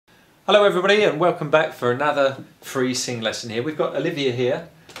Hello everybody and welcome back for another free sing lesson here. We've got Olivia here.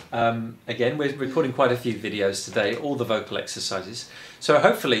 Again, we're recording quite a few videos today, all the vocal exercises. So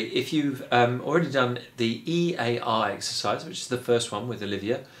hopefully if you've already done the E-A-R exercise, which is the first one with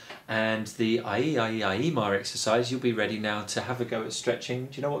Olivia, and the I-E-I-E-I-E-MAR exercise, you'll be ready now to have a go at stretching.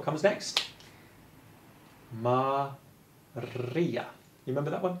 Do you know what comes next? Maria. You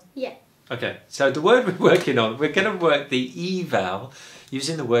remember that one? Yeah. Okay, so the word we're working on, we're going to work the E vowel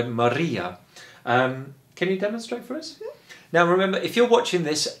using the word Maria. Can you demonstrate for us? Mm-hmm. Now remember, if you're watching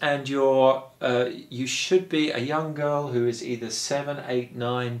this and you should be a young girl who is either 7, 8,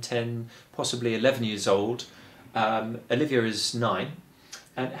 9, 10, possibly 11 years old. Olivia is 9.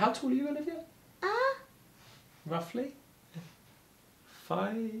 And how tall are you, Olivia? Roughly?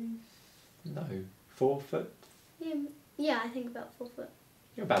 5? No. 4 foot? Yeah, I think about 4 foot.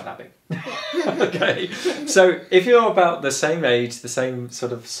 You're about that big. Yeah. Okay, so if you're about the same age, the same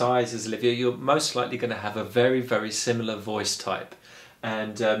sort of size as Olivia, you're most likely going to have a very, very similar voice type.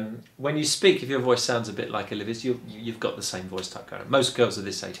 And when you speak, if your voice sounds a bit like Olivia's, you've got the same voice type going. Most girls of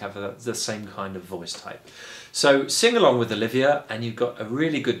this age have the same kind of voice type. So sing along with Olivia and you've got a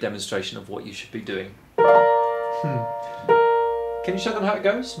really good demonstration of what you should be doing. Can you show them how it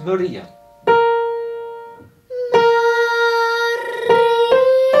goes? Maria.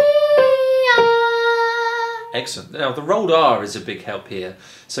 Excellent. Now the rolled R is a big help here.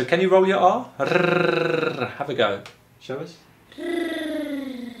 So can you roll your R? Have a go. Show us.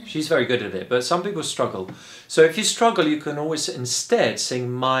 She's very good at it, but some people struggle. So if you struggle, you can always instead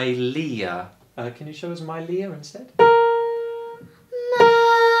sing My Leah. Can you show us My Leah instead?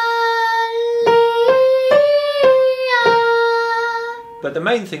 But the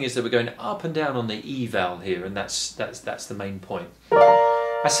main thing is that we're going up and down on the E vowel here, and that's the main point.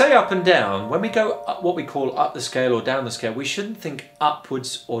 I say up and down. When we go up, what we call up the scale or down the scale, we shouldn't think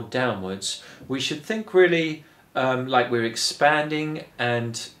upwards or downwards. We should think really like we're expanding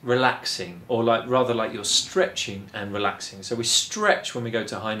and relaxing, or rather like you're stretching and relaxing. So we stretch when we go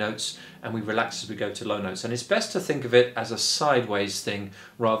to high notes and we relax as we go to low notes. And it's best to think of it as a sideways thing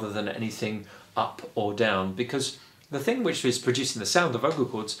rather than anything up or down, because the thing which is producing the sound, the vocal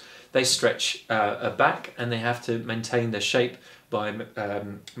cords, they stretch back and they have to maintain their shape by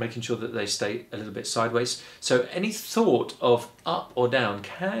making sure that they stay a little bit sideways. So any thought of up or down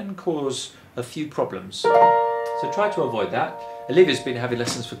can cause a few problems. So try to avoid that. Olivia's been having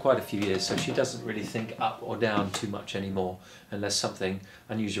lessons for quite a few years, so she doesn't really think up or down too much anymore, unless something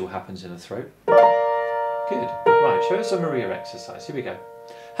unusual happens in her throat. Good. Right, show us a Maria exercise. Here we go.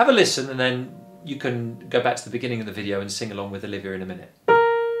 Have a listen and then you can go back to the beginning of the video and sing along with Olivia in a minute.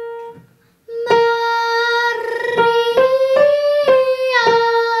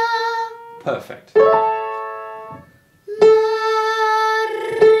 Perfect.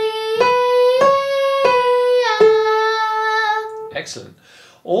 Excellent.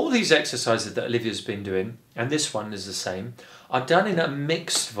 All these exercises that Olivia's been doing, and this one is the same, are done in a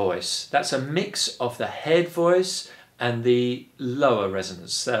mixed voice. That's a mix of the head voice and the lower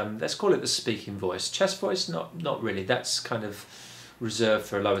resonance. Let's call it the speaking voice. Chest voice, not really. That's kind of reserved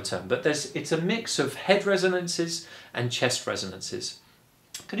for a lower tone. But it's a mix of head resonances and chest resonances.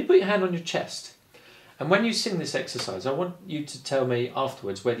 Can you put your hand on your chest? And when you sing this exercise, I want you to tell me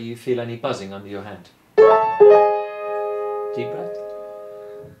afterwards whether you feel any buzzing under your hand. Deep breath.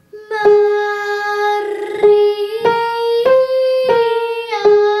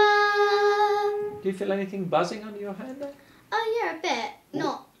 Do you feel anything buzzing under your hand there? Oh yeah, a bit.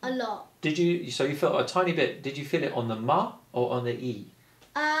 Not a lot. Did you? So you felt a tiny bit. Did you feel it on the ma or on the e?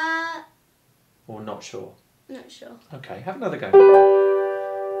 Or not sure? Not sure. Okay, have another go.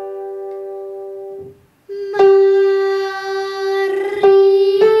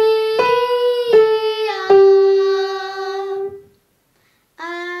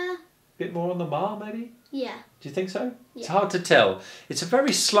 Bit more on the ma, maybe? Yeah. Do you think so? Yeah. It's hard to tell. It's a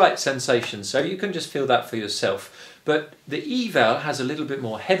very slight sensation, so you can just feel that for yourself. But the E vowel has a little bit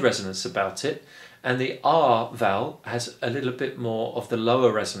more head resonance about it, and the R vowel has a little bit more of the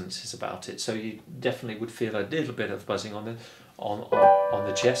lower resonances about it. So you definitely would feel a little bit of buzzing on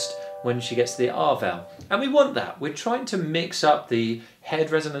the chest when she gets to the R vowel. And we want that. We're trying to mix up the head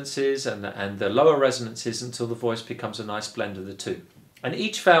resonances and the lower resonances until the voice becomes a nice blend of the two. And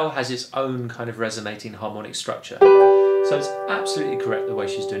each vowel has its own kind of resonating harmonic structure. So it's absolutely correct the way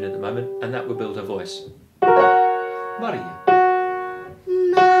she's doing it at the moment, and that will build her voice. Maria.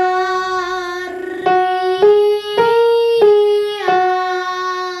 Maria.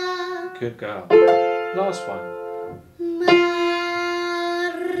 Good girl. Last one. Maria.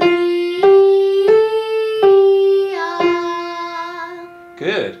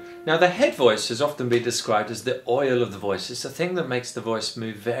 Good. Now the head voice has often been described as the oil of the voice. It's the thing that makes the voice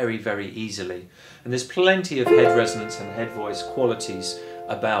move very, very easily. And there's plenty of head resonance and head voice qualities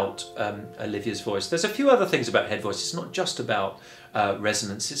about Olivia's voice. There's a few other things about head voice. It's not just about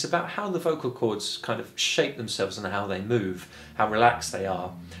resonance. It's about how the vocal cords kind of shape themselves and how they move, how relaxed they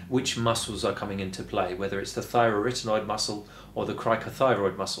are, which muscles are coming into play, whether it's the thyroarytenoid muscle or the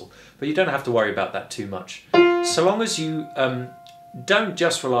cricothyroid muscle. But you don't have to worry about that too much. So long as you don't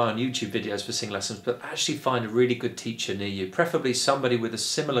just rely on YouTube videos for singing lessons, but actually find a really good teacher near you, preferably somebody with a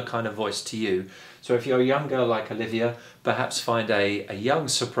similar kind of voice to you. So if you're a young girl like Olivia, perhaps find a young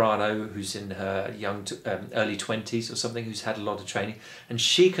soprano who's in her early 20s or something, who's had a lot of training, and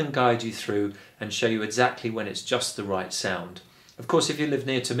she can guide you through and show you exactly when it's just the right sound. Of course, if you live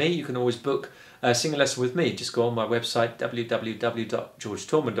near to me, you can always book a singing lesson with me. Just go on my website,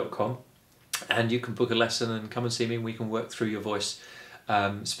 www.georgtormann.com, and you can book a lesson and come and see me, and we can work through your voice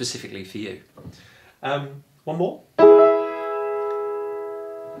specifically for you. One more.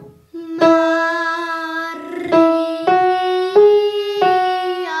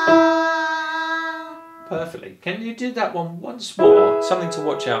 Perfectly. Can you do that one once more? Something to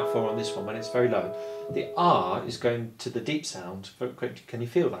watch out for on this one when it's very low. The R is going to the deep sound. Can you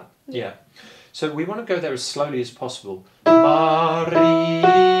feel that? Yeah. So we want to go there as slowly as possible.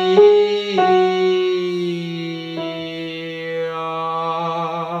 Maria.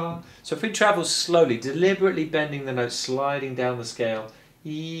 So if we travel slowly, deliberately bending the notes, sliding down the scale,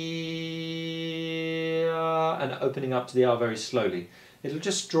 and opening up to the R very slowly, it'll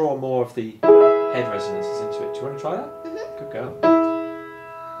just draw more of the head resonances into it. Do you want to try that? Mm-hmm. Good girl.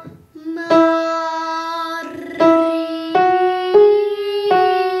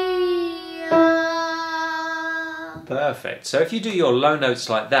 Perfect. So if you do your low notes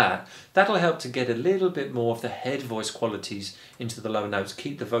like that, that'll help to get a little bit more of the head voice qualities into the lower notes,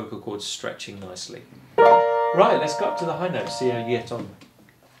 keep the vocal cords stretching nicely. Right, let's go up to the high notes, see how you get on.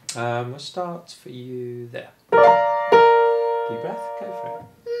 We'll start for you there. Deep breath, go for it.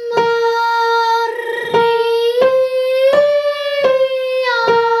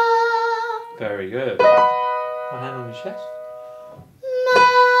 Very good. One hand on your chest.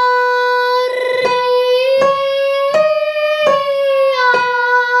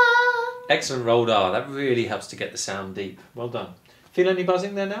 Excellent rolled R. That really helps to get the sound deep. Well done. Feel any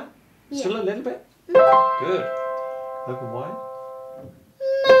buzzing there now? Yeah. Still a little bit? Good. Open wide.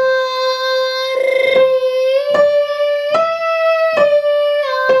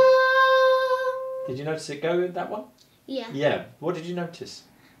 Did you notice it go with that one? Yeah. Yeah. What did you notice?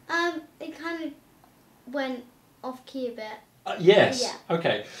 It kind of went off key a bit. Yes. Yeah.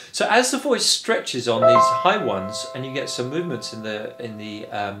 Okay. So as the voice stretches on these high ones, and you get some movements in the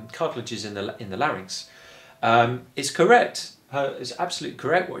cartilages in the larynx, it's correct. It's absolutely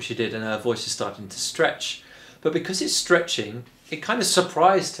correct what she did, and her voice is starting to stretch. But because it's stretching, it kind of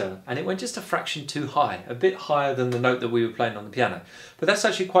surprised her, and it went just a fraction too high, a bit higher than the note that we were playing on the piano. But that's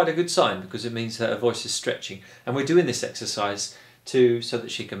actually quite a good sign, because it means that her voice is stretching, and we're doing this exercise so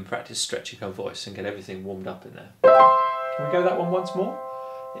that she can practice stretching her voice and get everything warmed up in there. Can we go that one once more?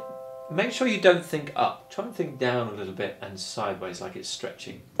 Make sure you don't think up. Try and think down a little bit and sideways like it's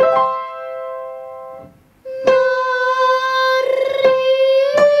stretching.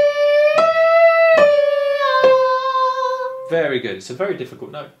 Very good. It's a very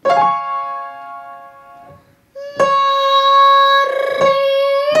difficult note.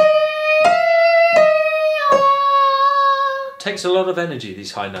 Takes a lot of energy,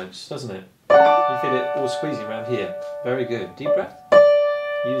 these high notes, doesn't it? You feel it all squeezing around here. Very good. Deep breath.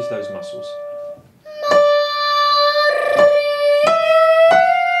 Use those muscles.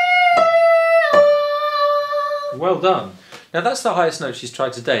 Well done. Now that's the highest note she's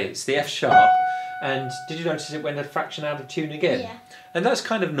tried today. It's the F sharp. And did you notice it went a fraction out of tune again? Yeah. And that's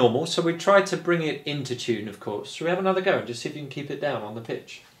kind of normal, so we tried to bring it into tune, of course. Shall we have another go and just see if you can keep it down on the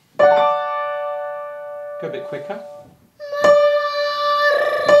pitch? Go a bit quicker.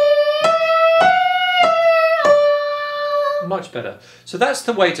 Much better. So that's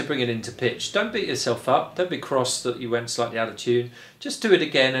the way to bring it into pitch. Don't beat yourself up. Don't be cross that you went slightly out of tune. Just do it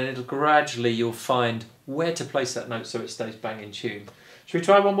again, and it'll gradually, you'll find where to place that note so it stays bang in tune. Should we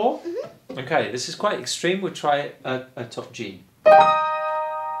try one more? Mm-hmm. Okay, this is quite extreme. We'll try a top G.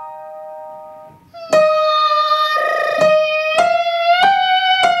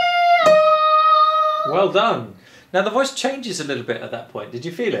 Well done. Now the voice changes a little bit at that point. Did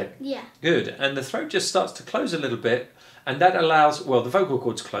you feel it? Yeah. Good. And the throat just starts to close a little bit, and that allows, well, the vocal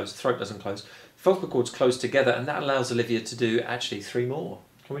cords close, the throat doesn't close. Vocal cords close together, and that allows Olivia to do actually 3 more.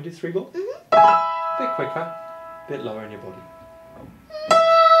 Can we do 3 more? Mm-hmm. A bit quicker, a bit lower in your body.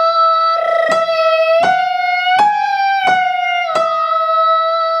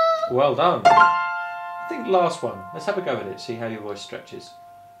 Well done. I think last one. Let's have a go at it. See how your voice stretches.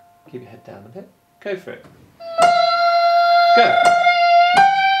 Keep your head down a bit. Go for it. Go.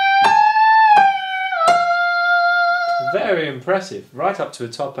 Very impressive. Right up to a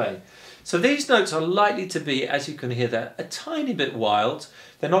top A. So these notes are likely to be, as you can hear there, a tiny bit wild.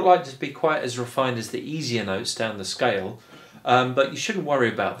 They're not likely to be quite as refined as the easier notes down the scale, but you shouldn't worry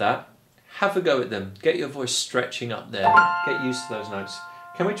about that. Have a go at them. Get your voice stretching up there. Get used to those notes.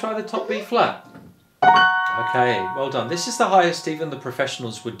 Can we try the top B flat? Okay, well done. This is the highest even the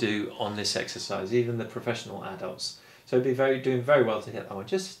professionals would do on this exercise, even the professional adults. So it'd be doing very well to hit that one.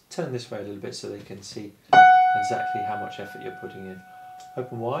 Just turn this way a little bit so they can see exactly how much effort you're putting in.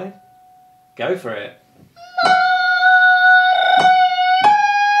 Open wide. Go for it.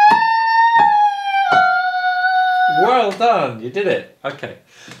 Well done, you did it. Okay,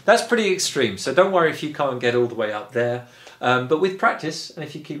 that's pretty extreme, so don't worry if you can't get all the way up there. But with practice, and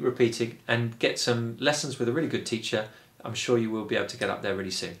if you keep repeating and get some lessons with a really good teacher, I'm sure you will be able to get up there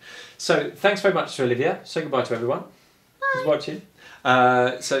really soon. So thanks very much to Olivia. Say goodbye to everyone who's watching.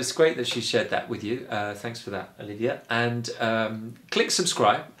 So it's great that she shared that with you. Thanks for that, Olivia. And click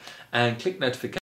subscribe and click notification.